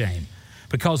us to shame,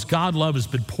 because God's love has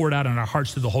been poured out in our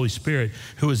hearts through the Holy Spirit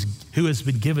who has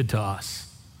been given to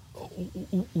us.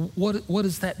 What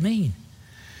does that mean?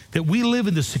 That we live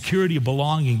in the security of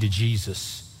belonging to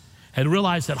Jesus and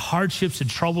realize that hardships and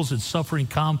troubles and suffering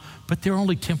come, but they're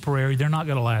only temporary. They're not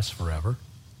going to last forever.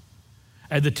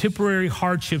 And the temporary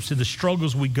hardships and the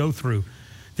struggles we go through,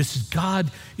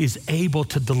 God is able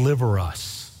to deliver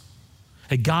us.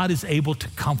 And God is able to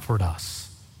comfort us.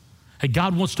 And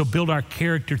God wants to build our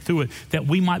character through it, that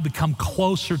we might become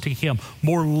closer to him,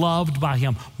 more loved by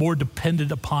him, more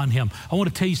dependent upon him. I want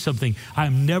to tell you something. I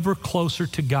am never closer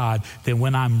to God than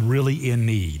when I'm really in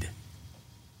need.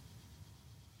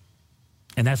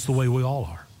 And that's the way we all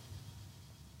are.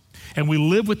 And we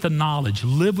live with the knowledge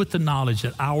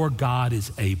that our God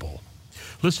is able.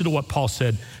 Listen to what Paul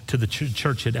said to the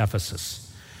church at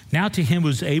Ephesus. Now to him who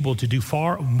is able to do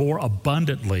far more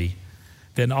abundantly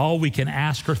than all we can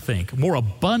ask or think, more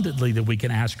abundantly than we can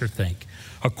ask or think,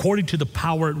 according to the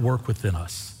power at work within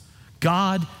us.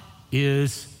 God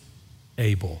is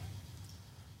able.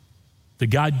 The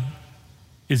God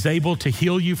is able to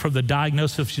heal you from the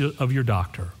diagnosis of your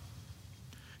doctor.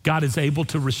 God is able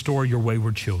to restore your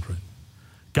wayward children.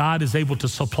 God is able to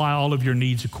supply all of your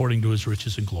needs according to his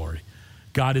riches and glory.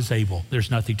 God is able.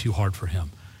 There's nothing too hard for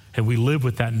him. And we live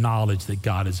with that knowledge that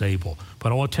God is able.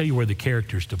 But I want to tell you where the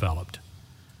character is developed.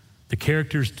 The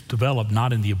character is developed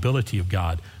not in the ability of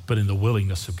God, but in the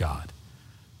willingness of God.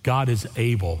 God is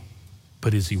able,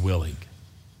 but is he willing?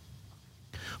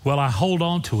 Well, I hold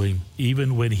on to him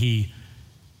even when he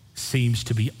seems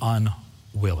to be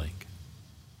unwilling.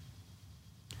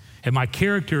 And my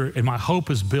character and my hope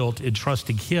is built in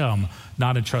trusting him,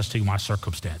 not in trusting my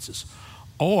circumstances.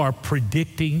 or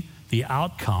predicting the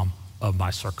outcome of my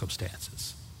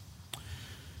circumstances.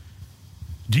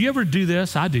 Do you ever do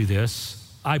this? I do this.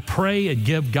 I pray and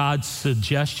give God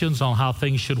suggestions on how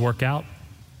things should work out.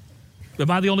 Am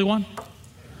I the only one?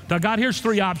 Now, God, here's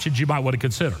 3 options you might want to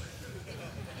consider.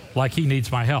 Like he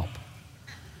needs my help.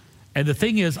 And the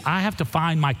thing is, I have to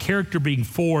find my character being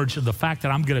forged in the fact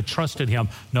that I'm going to trust in him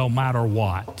no matter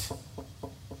what.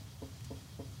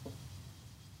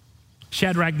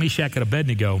 Shadrach, Meshach, and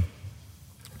Abednego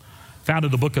found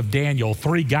in the book of Daniel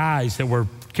 3 guys that were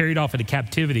carried off into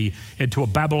captivity into a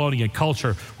Babylonian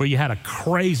culture where you had a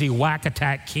crazy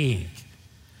whack-attack king.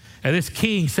 And this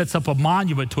king sets up a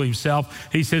monument to himself.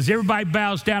 He says, everybody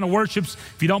bows down and worships.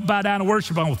 If you don't bow down and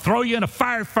worship, I'm going to throw you in a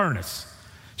fire furnace.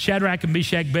 Shadrach and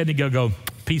Meshach and Abednego go,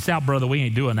 peace out, brother. We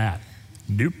ain't doing that.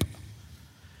 Nope.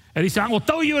 And he said, I'm going to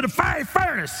throw you in a fire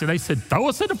furnace. And they said, throw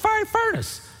us in the fire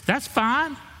furnace. That's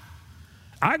fine.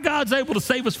 Our God's able to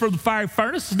save us from the fire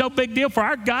furnace. It's no big deal for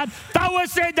our God. Throw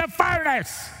us in the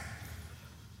furnace.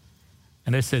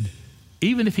 And they said,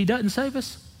 even if he doesn't save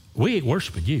us, we ain't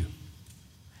worshiping you.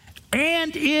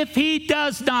 And if he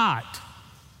does not,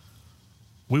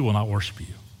 we will not worship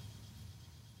you.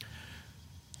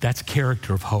 That's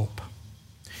character of hope.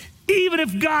 Even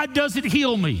if God doesn't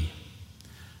heal me,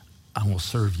 I will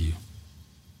serve you.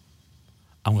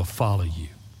 I will follow you.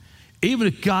 Even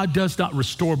if God does not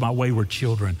restore my wayward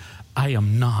children, I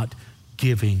am not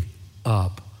giving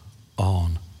up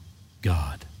on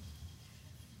God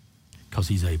because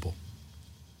he's able.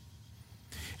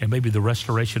 And maybe the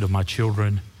restoration of my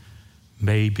children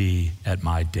may be at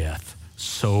my death.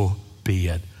 So be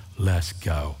it. Let's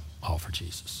go. All for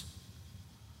Jesus.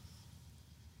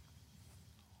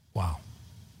 Wow.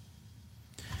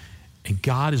 And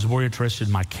God is more interested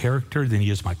in my character than he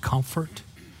is my comfort.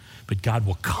 But God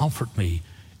will comfort me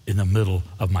in the middle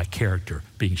of my character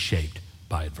being shaped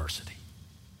by adversity.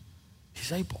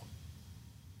 He's able.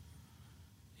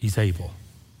 He's able.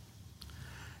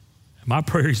 My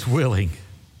prayer is willing.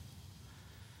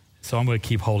 So I'm going to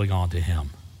keep holding on to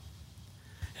him.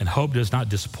 And hope does not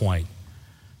disappoint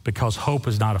because hope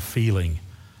is not a feeling.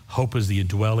 Hope is the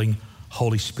indwelling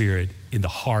Holy Spirit in the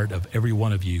heart of every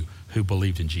one of you who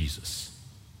believed in Jesus.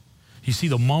 You see,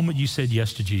 the moment you said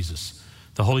yes to Jesus,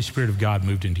 the Holy Spirit of God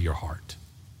moved into your heart.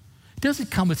 It doesn't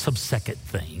come at some second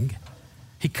thing.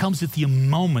 He comes at the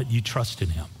moment you trust in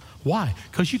him. Why?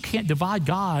 Because you can't divide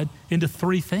God into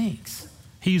 3 things.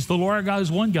 He's the Lord our God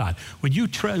is one God. When you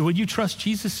trust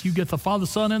Jesus, you get the Father,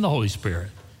 Son, and the Holy Spirit.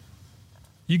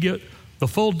 You get the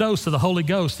full dose of the Holy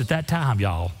Ghost at that time,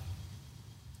 y'all.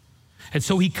 And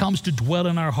so he comes to dwell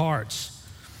in our hearts.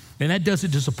 And that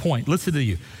doesn't disappoint. Listen to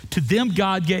you. To them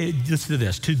God gave, listen to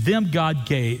this. To them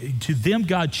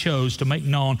God chose to make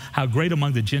known how great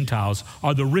among the Gentiles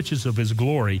are the riches of his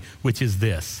glory, which is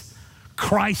this.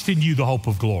 Christ in you, the hope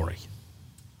of glory.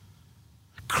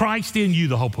 Christ in you,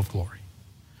 the hope of glory.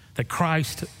 That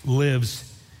Christ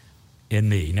lives in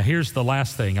me. Now here's the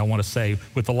last thing I want to say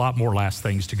with a lot more last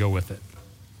things to go with it.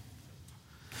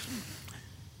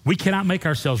 We cannot make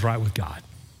ourselves right with God.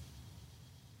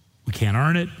 We can't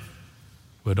earn it.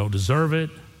 We don't deserve it.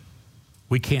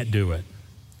 We can't do it.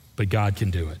 But God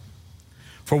can do it.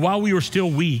 For while we were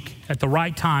still weak, at the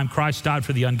right time, Christ died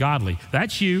for the ungodly.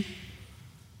 That's you.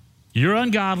 You're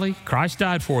ungodly. Christ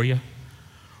died for you.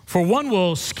 For one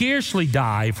will scarcely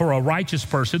die for a righteous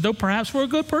person, though perhaps for a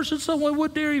good person someone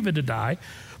would dare even to die.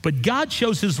 But God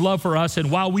shows his love for us, and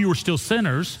while we were still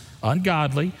sinners,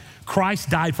 ungodly,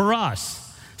 Christ died for us.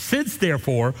 Since,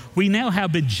 therefore, we now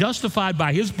have been justified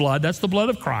by his blood, that's the blood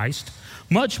of Christ,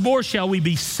 much more shall we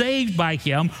be saved by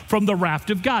him from the wrath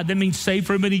of God. That means saved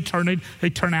from an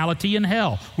eternality in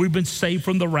hell. We've been saved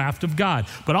from the wrath of God,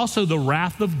 but also the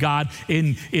wrath of God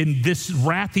in this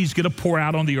wrath he's going to pour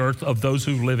out on the earth of those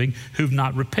who've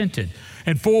not repented.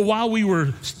 And for while we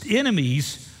were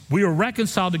enemies, we were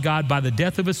reconciled to God by the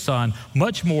death of his son.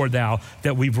 Much more now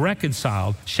that we've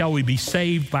reconciled, shall we be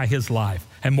saved by his life.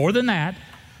 And more than that,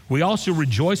 we also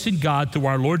rejoice in God through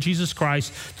our Lord Jesus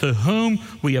Christ, to whom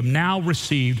we have now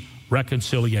received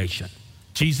reconciliation.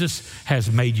 Jesus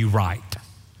has made you right.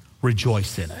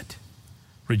 Rejoice in it.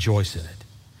 Rejoice in it.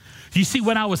 You see,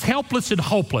 when I was helpless and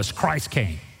hopeless, Christ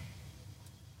came.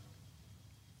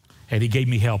 And he gave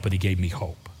me help and he gave me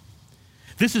hope.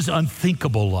 This is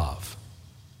unthinkable love.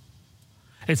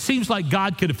 It seems like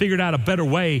God could have figured out a better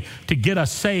way to get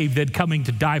us saved than coming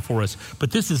to die for us.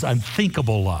 But this is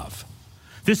unthinkable love.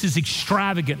 This is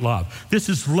extravagant love. This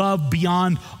is love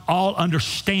beyond all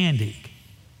understanding.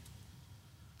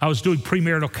 I was doing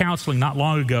premarital counseling not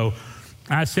long ago.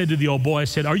 And I said to the old boy, I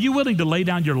said, are you willing to lay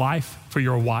down your life for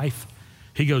your wife?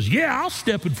 He goes, yeah, I'll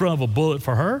step in front of a bullet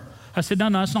for her. I said, no,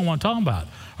 that's not what I'm talking about.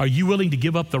 Are you willing to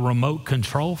give up the remote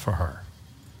control for her?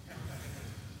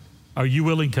 Are you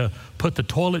willing to put the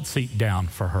toilet seat down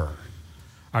for her?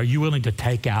 Are you willing to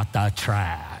take out the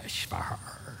trash for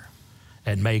her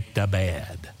and make the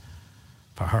bed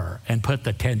for her and put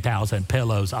the 10,000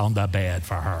 pillows on the bed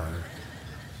for her?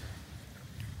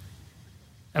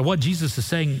 And what Jesus is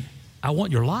saying, I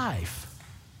want your life.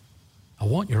 I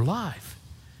want your life.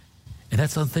 And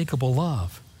that's unthinkable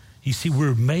love. You see,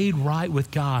 we're made right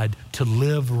with God to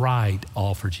live right,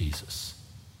 all for Jesus.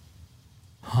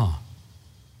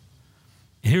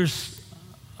 Here's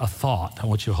a thought I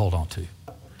want you to hold on to.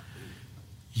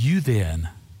 You then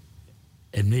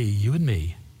and me, you and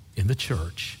me, in the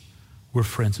church, we're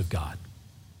friends of God.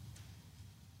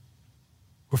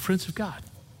 We're friends of God.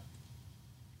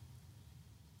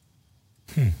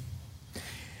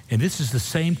 And this is the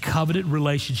same covenant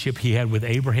relationship he had with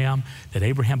Abraham, that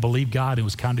Abraham believed God and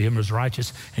was counted to him as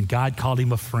righteous, and God called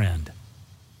him a friend.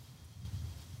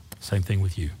 Same thing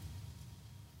with you.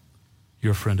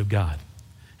 You're a friend of God.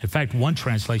 In fact, one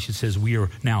translation says we are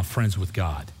now friends with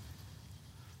God.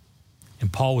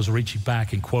 And Paul was reaching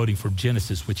back and quoting from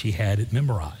Genesis, which he had it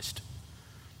memorized.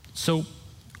 So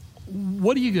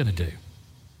what are you going to do?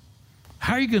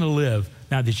 How are you going to live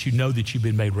now that you know that you've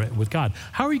been made right with God?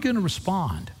 How are you going to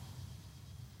respond?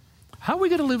 How are we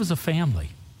going to live as a family?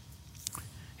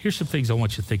 Here's some things I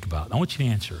want you to think about. I want you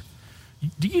to answer.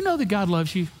 Do you know that God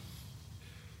loves you?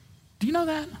 Do you know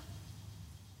that?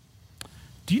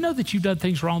 Do you know that you've done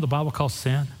things wrong the Bible calls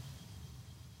sin?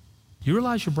 Do you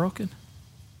realize you're broken?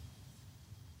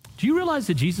 Do you realize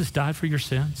that Jesus died for your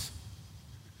sins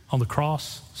on the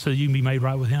cross so you can be made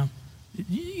right with him?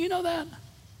 You know that?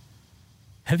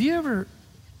 Have you ever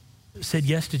said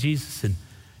yes to Jesus and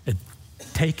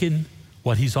taken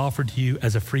what he's offered to you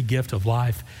as a free gift of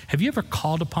life? Have you ever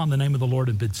called upon the name of the Lord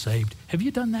and been saved? Have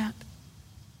you done that?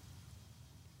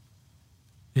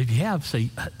 If you have,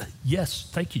 say, yes,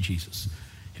 thank you, Jesus.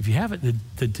 If you haven't,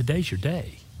 then today's your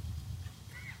day.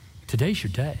 Today's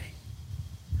your day.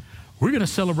 We're going to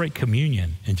celebrate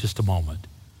communion in just a moment.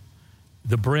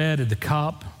 The bread and the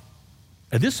cup.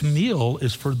 And this meal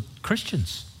is for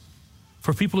Christians,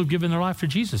 for people who've given their life to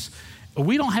Jesus.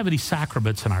 We don't have any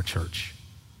sacraments in our church.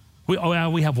 We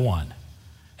have one,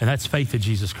 and that's faith in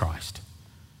Jesus Christ.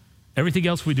 Everything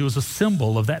else we do is a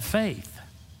symbol of that faith.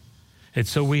 And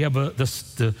so we have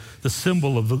the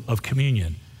symbol of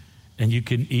communion. And you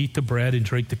can eat the bread and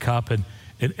drink the cup. And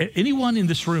anyone in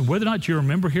this room, whether or not you're a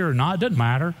member here or not, it doesn't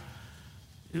matter.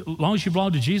 As long as you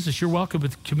belong to Jesus, you're welcome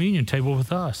at the communion table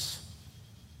with us.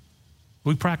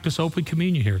 We practice open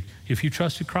communion here. If you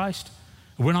trusted Christ,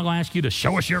 we're not going to ask you to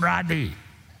show us your ID.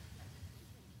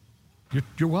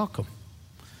 You're welcome.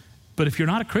 But if you're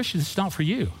not a Christian, it's not for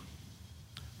you.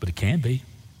 But it can be.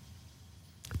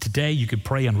 Today, you can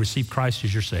pray and receive Christ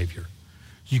as your Savior.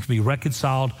 You can be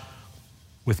reconciled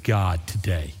with God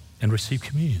today and receive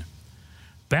communion.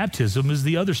 Baptism is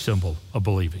the other symbol of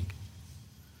believing,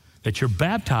 that you're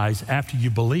baptized after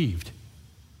you believed.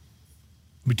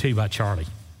 Let me tell you about Charlie.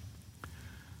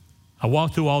 I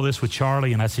walked through all this with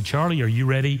Charlie, and I said, Charlie, are you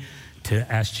ready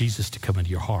to ask Jesus to come into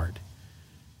your heart?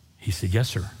 He said, yes,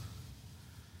 sir.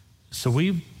 So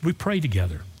we prayed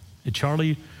together, and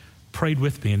Charlie prayed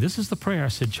with me. And this is the prayer I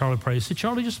said Charlie prayed. I said,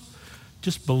 Charlie,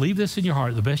 just believe this in your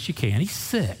heart the best you can. He's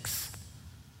 6.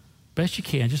 Best you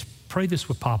can. Just pray this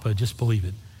with Papa. Just believe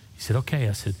it. He said, okay.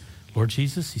 I said, Lord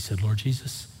Jesus. He said, Lord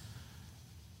Jesus,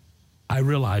 I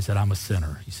realize that I'm a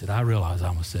sinner. He said, I realize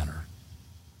I'm a sinner.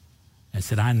 I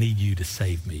said, I need you to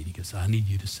save me. He goes, I need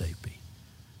you to save me.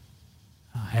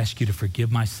 I ask you to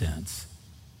forgive my sins,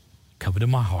 come into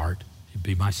my heart, and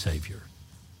be my Savior.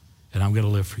 And I'm going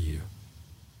to live for you.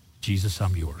 Jesus,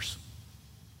 I'm yours.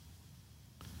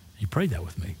 He prayed that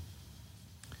with me.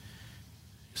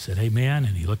 He said, amen.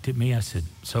 And he looked at me. I said,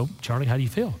 so, Charlie, how do you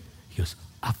feel? He goes,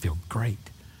 I feel great.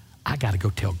 I got to go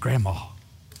tell Grandma.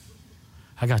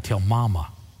 I got to tell Mama.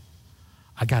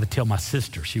 I got to tell my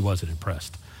sister. She wasn't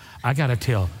impressed. I got to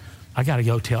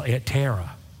go tell Aunt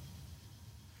Tara.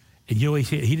 And you know,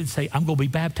 he didn't say, I'm going to be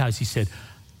baptized. He said,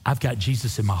 I've got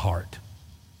Jesus in my heart.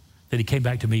 Then he came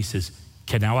back to me, he says,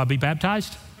 can now I be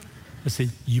baptized? I said,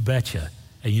 you betcha.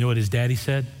 And you know what his daddy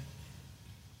said?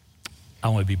 I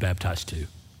want to be baptized too.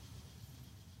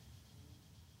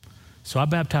 So I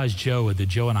baptized Joe, and then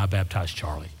Joe and I baptized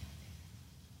Charlie.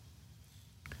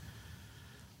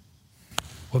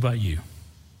 What about you?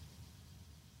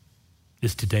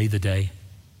 Is today the day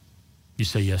you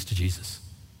say yes to Jesus?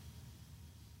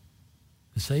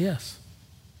 And say yes.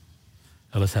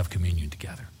 Now let's have communion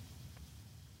together.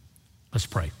 Let's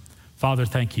pray. Father,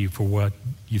 thank you for what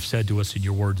you've said to us in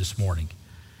your word this morning.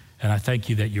 And I thank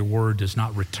you that your word does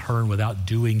not return without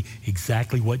doing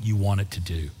exactly what you want it to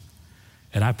do.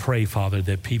 And I pray, Father,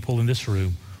 that people in this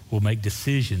room will make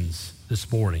decisions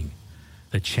this morning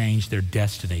that change their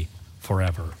destiny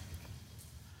forever.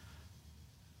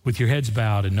 With your heads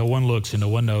bowed and no one looks and no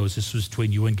one knows, this was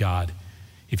between you and God.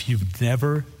 If you've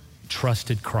never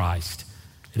trusted Christ,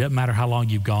 it doesn't matter how long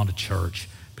you've gone to church,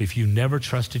 but if you never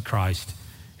trusted Christ,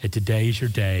 and today is your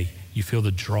day, you feel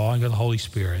the drawing of the Holy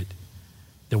Spirit,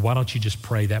 then why don't you just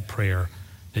pray that prayer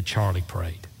that Charlie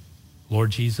prayed? Lord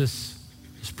Jesus,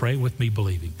 just pray it with me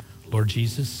believing. Lord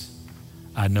Jesus,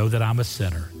 I know that I'm a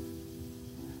sinner,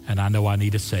 and I know I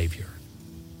need a Savior.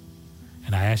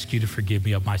 And I ask you to forgive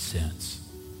me of my sins.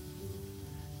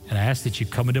 And I ask that you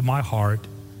come into my heart,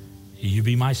 and you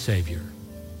be my Savior.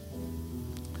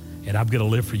 And I'm going to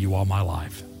live for you all my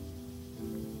life.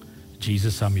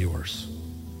 Jesus, I'm yours.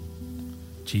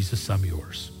 Jesus, I'm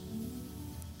yours.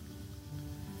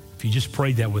 If you just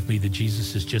prayed that with me, that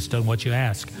Jesus has just done what you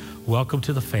ask, welcome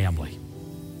to the family.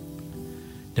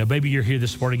 Now, maybe you're here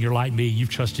this morning, you're like me, you've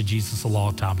trusted Jesus a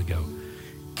long time ago.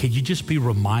 Can you just be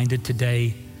reminded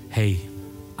today, hey,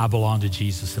 I belong to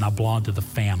Jesus and I belong to the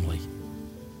family.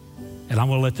 And I'm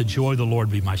going to let the joy of the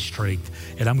Lord be my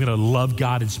strength. And I'm going to love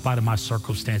God in spite of my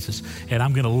circumstances. And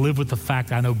I'm going to live with the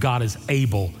fact I know God is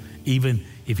able, even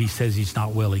if he says he's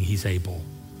not willing, he's able.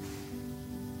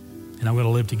 And I'm going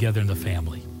to live together in the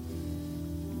family.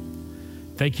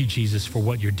 Thank you, Jesus, for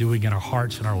what you're doing in our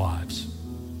hearts and our lives.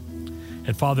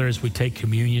 And Father, as we take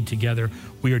communion together,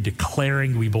 we are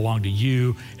declaring we belong to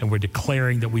you, and we're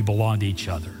declaring that we belong to each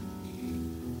other.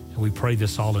 And we pray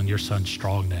this all in your Son's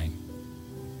strong name.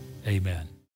 Amen.